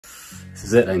This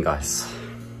is it then, guys.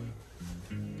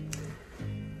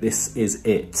 This is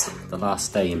it. The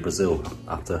last day in Brazil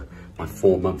after my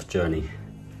 4-month journey.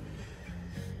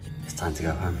 It's time to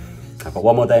go home. I've got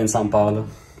one more day in São Paulo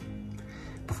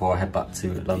before I head back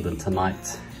to London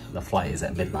tonight. The flight is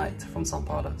at midnight from São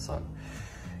Paulo, so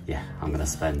yeah, I'm gonna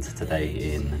spend today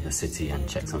in the city and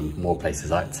check some more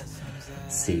places out,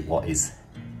 see what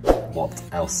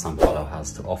else São Paulo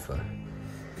has to offer,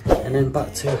 and then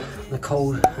back to the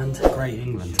cold and grey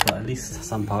England. But at least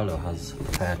São Paulo has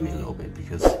prepared me a little bit,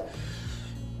 because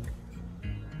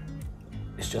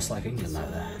it's just like England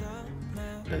out there.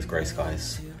 There's grey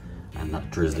skies and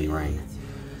that drizzly rain.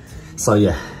 So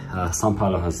yeah, São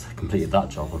Paulo has completed that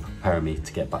job of preparing me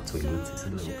to get back to England. It's a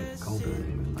little bit colder in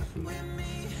England, I think.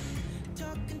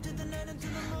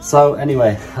 So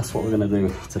anyway, that's what we're going to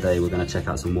do today. We're going to check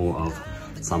out some more of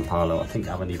São Paulo. I think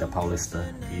Avenida Paulista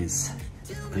is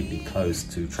completely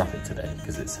closed to traffic today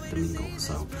because it's Domingo.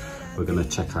 So we're going to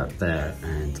check out there,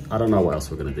 and I don't know what else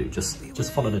we're going to do. Just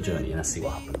follow the journey and let's see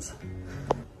what happens.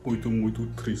 Muito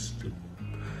triste.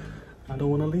 I don't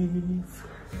want to leave.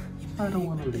 I don't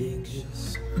want to leave.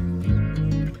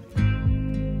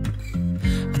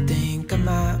 I think I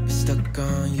might be stuck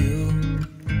on you.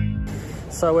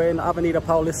 So we're in Avenida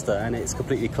Paulista and it's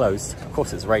completely closed. Of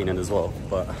course it's raining as well,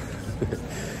 but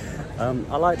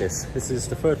I like this. This is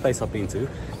the third place I've been to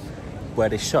where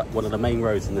they shut one of the main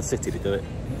roads in the city to do it.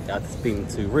 I've been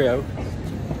to Rio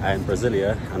and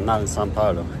Brasilia and now in São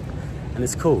Paulo. And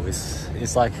it's cool.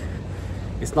 It's like,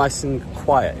 it's nice and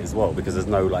quiet as well because there's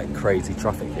no like crazy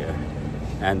traffic here.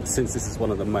 And since this is one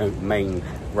of the main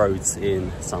roads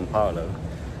in São Paulo,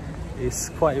 it's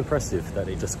quite impressive that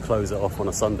they just close it off on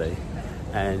a Sunday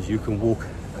and you can walk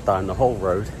down the whole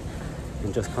road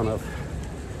and just kind of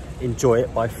enjoy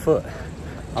it by foot.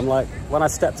 I'm like, when I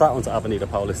stepped out onto Avenida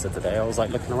Paulista today, I was like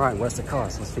looking around, where's the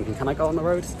cars? I was thinking, can I go on the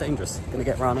road? It's dangerous, I'm gonna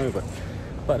get run over.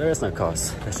 But there is no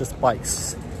cars, there's just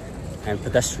bikes and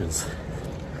pedestrians.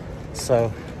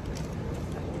 So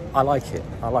I like it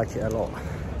a lot.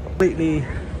 Completely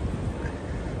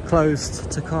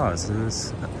closed to cars. And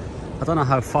I don't know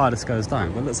how far this goes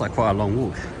down, but it looks like quite a long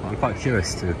walk. I'm quite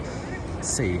curious to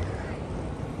see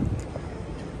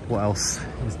what else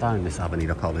is down this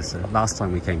Avenida Paulista. Last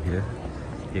time we came here,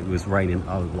 it was raining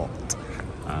a lot.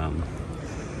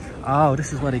 Oh,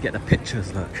 this is where they get the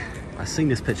pictures, look. I've seen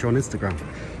this picture on Instagram.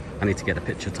 I need to get a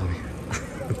picture, Tommy.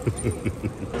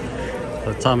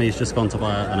 So Tommy's just gone to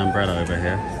buy an umbrella over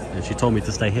here, and she told me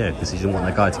to stay here because she didn't want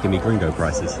that guy to give me gringo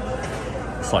prices.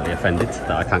 Slightly offended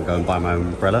that I can't go and buy my own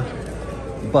umbrella,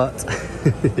 but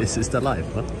this is the life,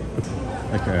 huh?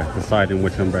 Okay, deciding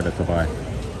which umbrella to buy.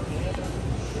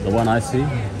 The one I see,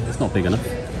 it's not big enough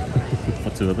for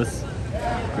two of us.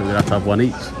 We'll have to have one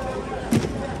each.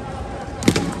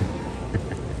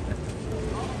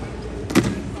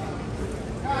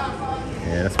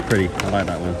 Yeah, that's pretty. I like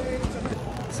that one.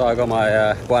 So I got my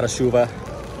guarda-chuva.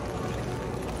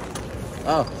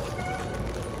 Oh,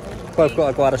 both got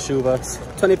a guarda-chuva.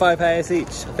 25 pairs each.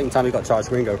 I think Tommy got charged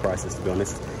gringo prices, to be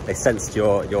honest. They sensed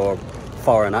your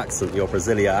foreign accent, your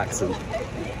Brazilian accent.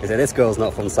 They said, this girl's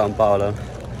not from São Paulo.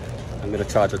 I'm gonna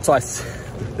charge her twice.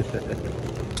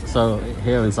 So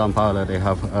here in São Paulo they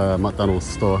have a McDonald's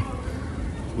store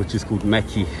which is called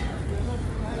Meki,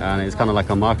 and it's kind of like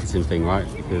a marketing thing, right?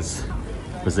 Because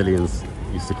Brazilians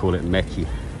used to call it Meki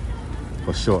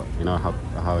for short. You know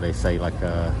how they say like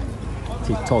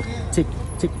TikToky.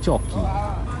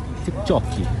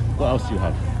 What else do you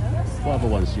have? What other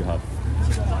ones do you have?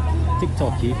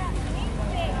 TikToky,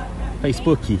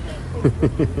 Facebooky,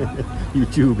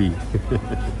 YouTubey,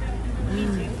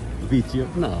 video.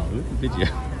 No, video.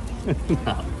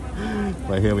 No.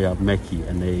 But here we have Meki,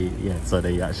 and they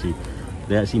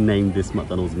actually named this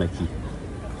McDonald's Meki.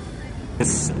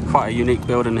 It's quite a unique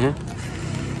building here.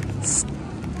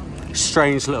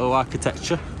 Strange little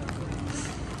architecture.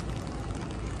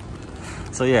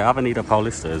 So yeah, Avenida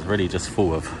Paulista is really just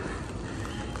full of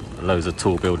loads of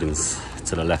tall buildings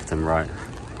to the left and right.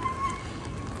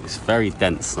 It's very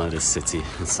dense now, this city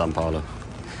in São Paulo.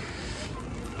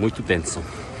 Muito denso.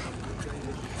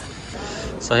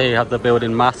 So here you have the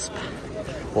building MASP,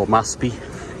 or MASPI.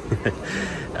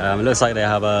 It looks like they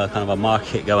have a kind of a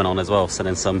market going on as well,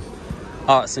 selling some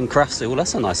arts and crafts. Oh,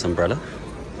 that's a nice umbrella.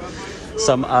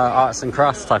 Some arts and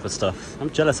crafts type of stuff. I'm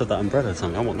jealous of that umbrella,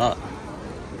 Tommy. I want that.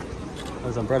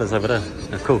 Those umbrellas over there,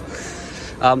 they're cool.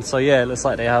 So yeah, it looks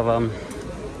like they have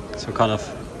some kind of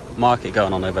market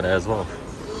going on over there as well.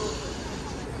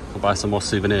 I'll buy some more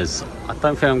souvenirs. I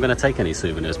don't think I'm going to take any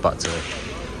souvenirs back to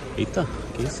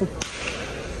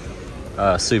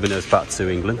souvenirs back to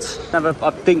England.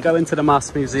 I didn't go into the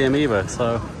MASP museum either,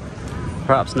 so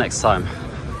Perhaps next time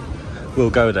we'll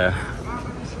go there.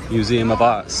 Museum of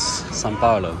Arts, São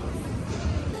Paulo.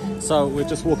 So we're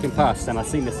just walking past, and I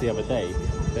seen this the other day.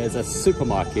 There's a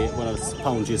supermarket, one of the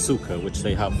Pão de Açúcar, which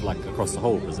they have like across the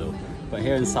whole of Brazil. But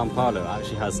here in São Paulo, it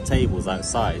actually has tables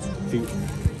outside. If you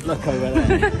look over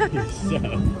there,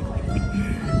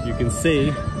 you can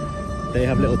see they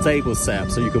have little tables set up,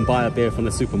 so you can buy a beer from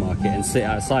the supermarket and sit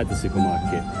outside the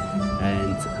supermarket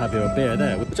and have your beer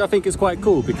there, which I think is quite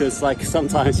cool, because like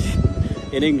sometimes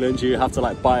in England you have to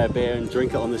like buy a beer and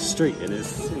drink it on the street, and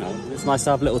it's, you know, it's nice to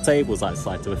have little tables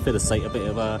outside to facilitate a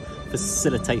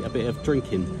bit of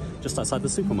drinking just outside the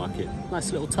supermarket.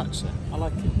 Nice little touch there, I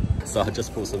like it. So I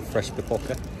just bought some fresh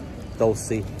pipoca,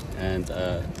 dulce, and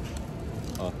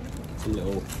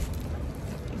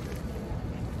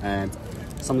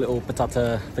some little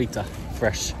patata frita,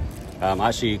 fresh. I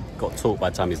actually got taught by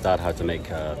Tammy's dad how to make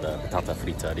the patata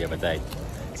frita the other day,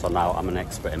 so now I'm an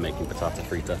expert in making patata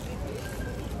frita.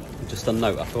 Just a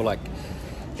note, I feel like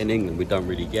in England we don't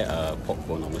really get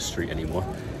popcorn on the street anymore.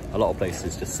 A lot of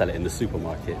places just sell it in the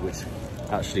supermarket, which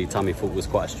actually Tammy thought was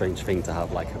quite a strange thing to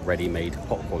have like ready-made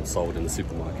popcorn sold in the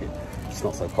supermarket. It's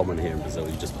not so common here in Brazil.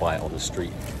 You just buy it on the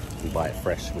street and buy it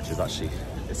fresh, which is actually,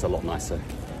 it's a lot nicer.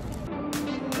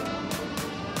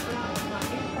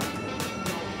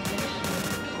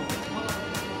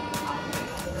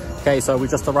 Okay, so we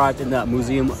just arrived in the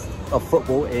Museum of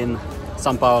Football in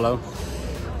São Paulo.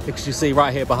 As you see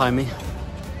right here behind me,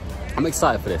 I'm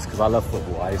excited for this because I love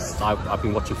football. I've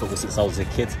been watching football since I was a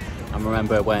kid. I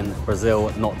remember when Brazil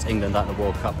knocked England at the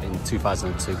World Cup in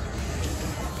 2002.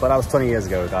 But that was 20 years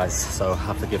ago, guys, so I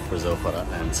have to give Brazil for that,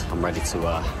 and I'm ready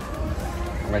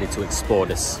to explore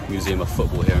this Museum of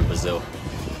Football here in Brazil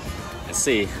and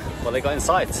see what they got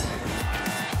inside.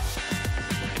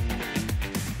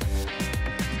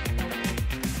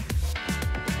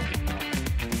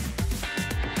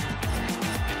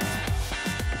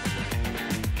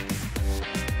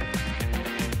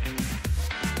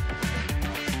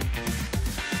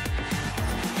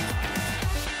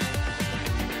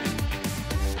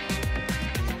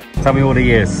 Tell me all the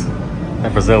years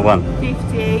that Brazil won.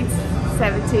 58,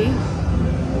 70,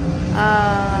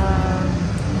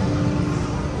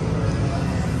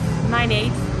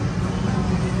 98.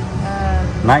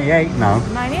 98? No.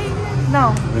 98?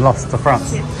 No. We lost to France.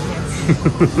 Shit,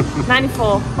 yes.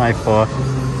 94. 94. 2000.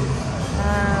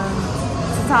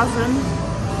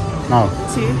 No.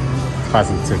 2.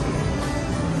 2002.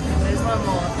 There's one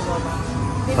more, I forgot about.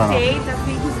 Don't know. 58, I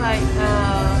think it's like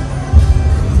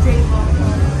stable.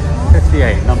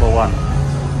 58, number one.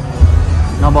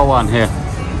 Number one here.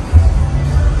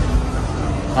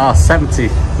 Ah, 70,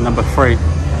 number 3.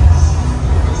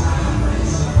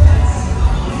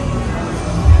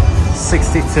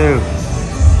 62.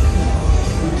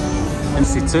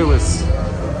 62 is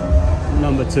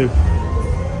number 2.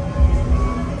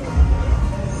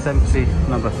 70,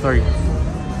 number 3.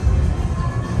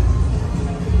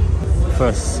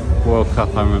 First World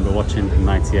Cup I remember watching in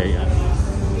 98.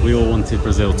 We all wanted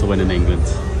Brazil to win in England,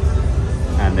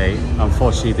 and they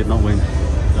unfortunately did not win.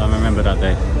 I remember that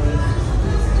day.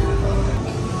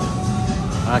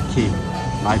 Aqui,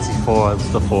 94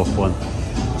 was the 4th one.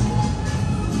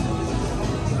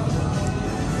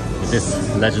 With this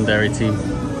legendary team.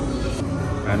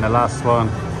 And the last one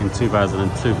in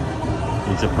 2002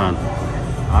 in Japan.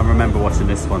 I remember watching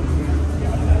this one.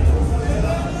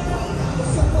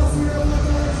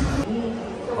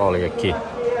 Olha aqui.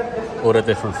 All the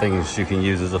different things you can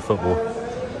use as a football.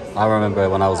 I remember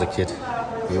when I was a kid,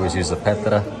 we always used the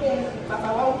pedra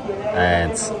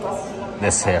and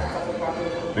this here.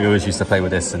 We always used to play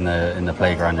with this in the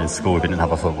playground in school. We didn't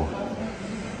have a football.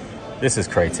 This is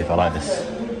creative. I like this.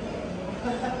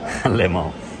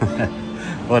 Lemon.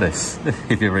 What is?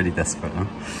 If you're really desperate, huh?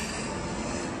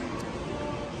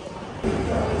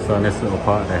 So in this little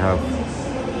part, they have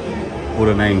all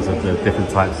the names of the different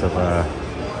types of.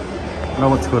 I don't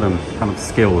know what to call them, kind of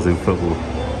skills in football.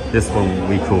 This one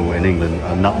we call in England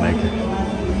a nutmeg.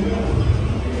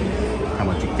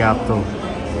 Camaticato,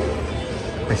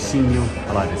 peixinho,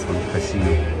 I like this one,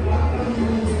 peixinho.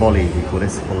 Volley, we call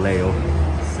this, voleo,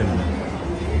 similar.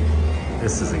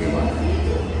 This is a good one.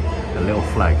 A little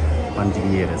flag,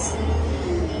 bandinheiras.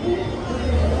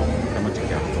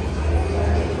 Camaticato.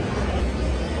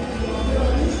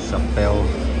 Chapéu.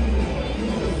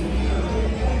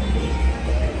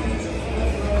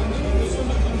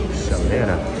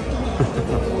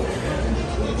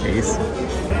 Jeez.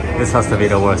 This has to be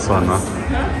the worst one, man.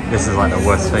 This is like the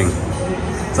worst thing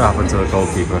to happen to a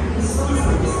goalkeeper.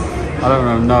 I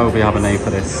don't know if we have a name for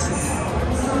this.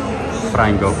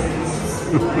 Frango.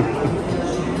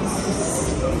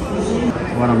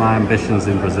 One of my ambitions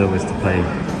in Brazil is to play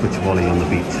beach volley on the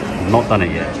beach. I've not done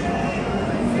it yet,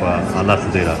 but I'd love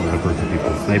to do that with a group of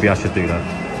people. Maybe I should do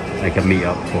that, make a meet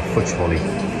up for beach volley.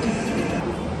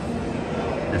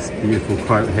 This beautiful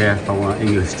quote here from an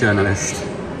English journalist: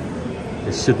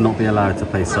 "It should not be allowed to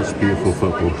play such beautiful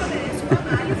football."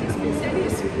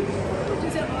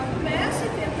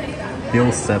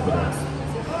 Bill Sebeda.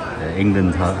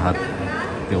 England had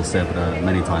Bill Sebeda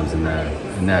many times in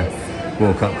their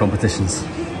World Cup competitions.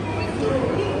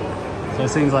 So it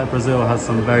seems like Brazil has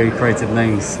some very creative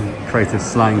names, creative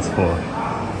slangs for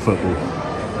football.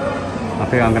 I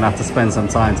think I'm gonna have to spend some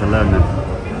time to learn them.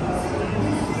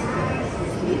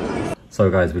 So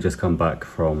guys, we just come back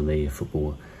from the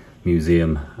football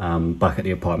museum, back at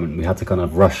the apartment. We had to kind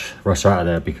of rush out of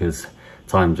there because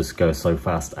time just goes so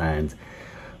fast, and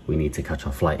we need to catch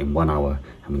our flight in 1 hour,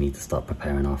 and we need to start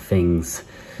preparing our things,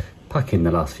 packing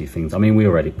the last few things. I mean, we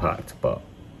already packed, but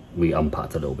we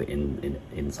unpacked a little bit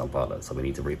in São Paulo, so we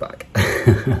need to repack.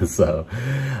 So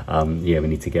yeah, we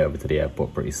need to get over to the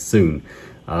airport pretty soon.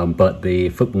 But the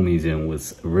football museum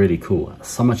was really cool.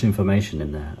 So much information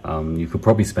in there. You could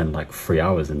probably spend like 3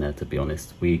 hours in there, to be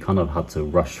honest. We kind of had to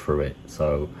rush through it,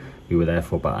 so we were there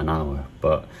for about an hour.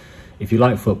 But if you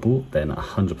like football, then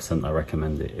 100% I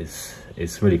recommend it.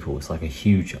 It's really cool. It's like a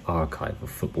huge archive of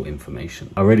football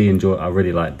information. I really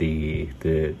like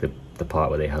the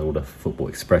part where they had all the football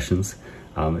expressions.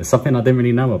 It's something I didn't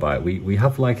really know about. We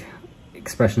have like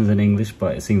expressions in English,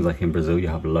 but it seems like in Brazil you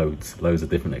have loads of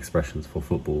different expressions for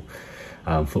football,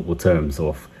 football terms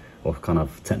or kind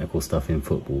of technical stuff in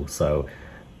football. So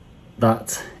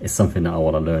that is something that I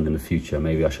want to learn in the future.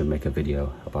 Maybe I should make a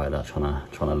video about that,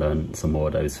 trying to learn some more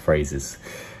of those phrases.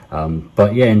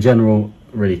 But yeah, in general,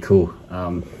 really cool.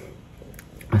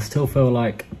 I still feel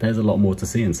like there's a lot more to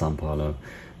see in São Paulo,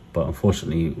 but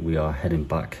unfortunately we are heading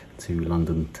back to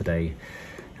London today.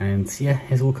 And yeah,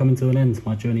 it's all coming to an end,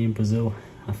 my journey in Brazil.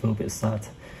 I feel a bit sad.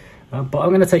 But I'm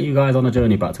going to take you guys on a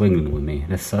journey back to England with me.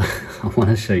 I want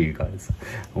to show you guys.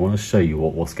 I want to show you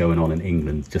what's going on in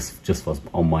England just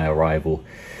on my arrival,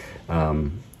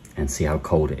 and see how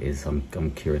cold it is.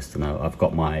 I'm curious to know. I've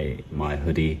got my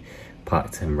hoodie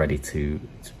packed and ready to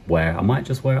wear. I might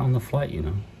just wear it on the flight, you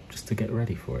know, just to get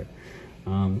ready for it.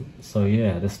 So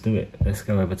yeah, let's do it. Let's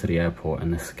go over to the airport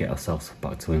and let's get ourselves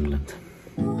back to England.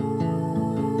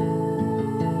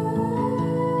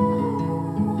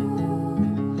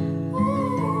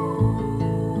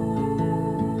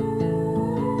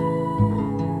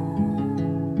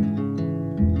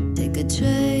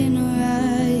 Train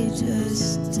ride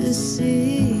just to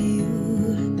see you,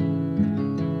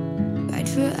 ride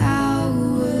for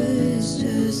hours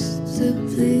just to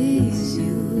please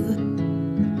you.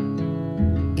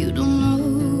 You don't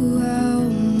know how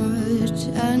much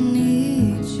I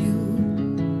need you,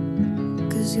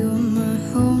 'cause you're my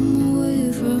home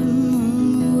away from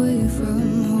home, away from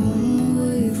home,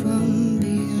 away from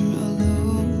being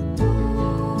alone.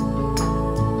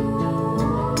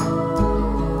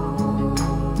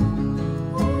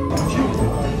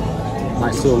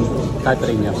 My soon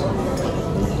caipirinha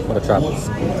for the travels,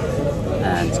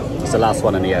 and it's the last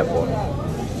one in the airport,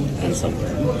 and some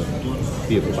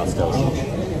beautiful pastels.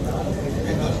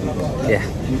 Yeah,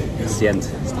 it's the end.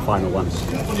 It's the final one.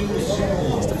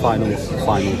 It's the final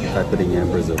caipirinha in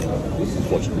Brazil,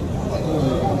 unfortunately.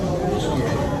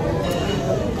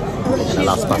 And the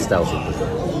last pastels in Brazil.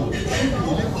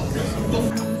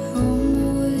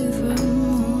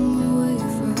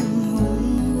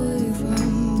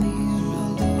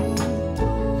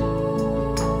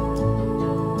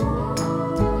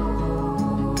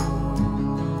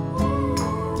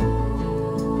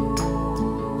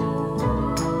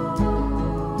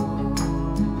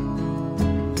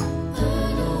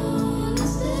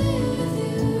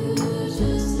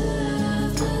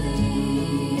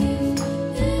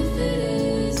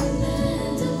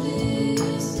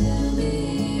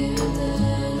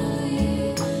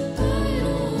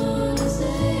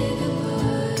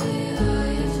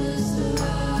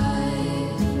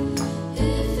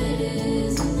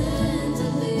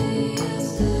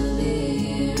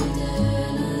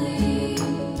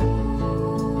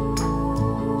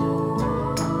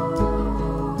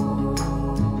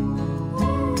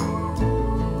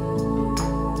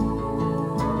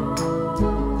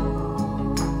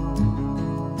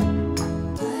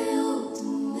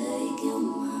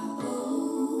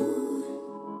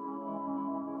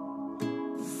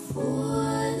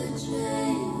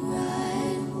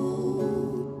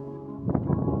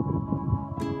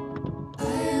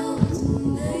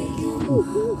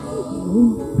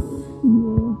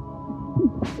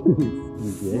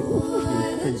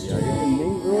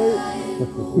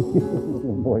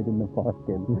 Avoiding the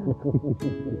parking.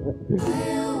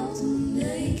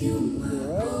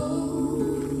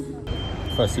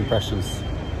 First impressions,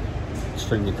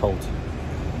 extremely cold.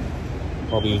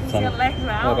 What about you, Tammy?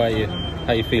 What about you? How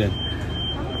are you feeling?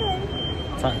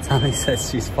 Okay. Tammy says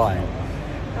she's fine.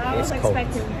 I was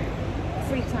expecting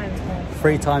 3 times more.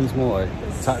 3 times more?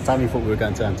 Tammy thought we were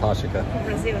going to Antarctica. From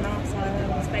Brazil now, so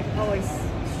I expect always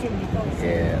extremely cold.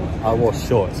 Yeah, I wore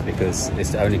shorts because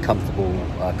it's the only comfortable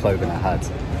clothing I had.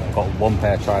 I've got 1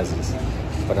 pair of trousers,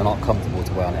 but they're not comfortable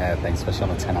to wear on an airplane, especially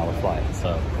on a 10-hour flight.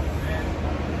 So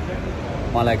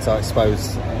my legs are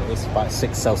exposed. It's about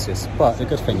 6 Celsius, but the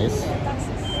good thing is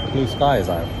blue sky is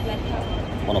out.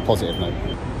 On a positive note.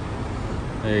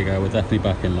 There you go, we're definitely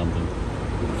back in London.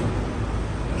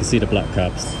 You can see the black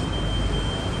cabs.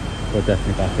 We're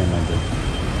definitely back in London.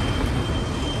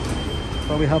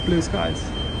 But we have blue skies.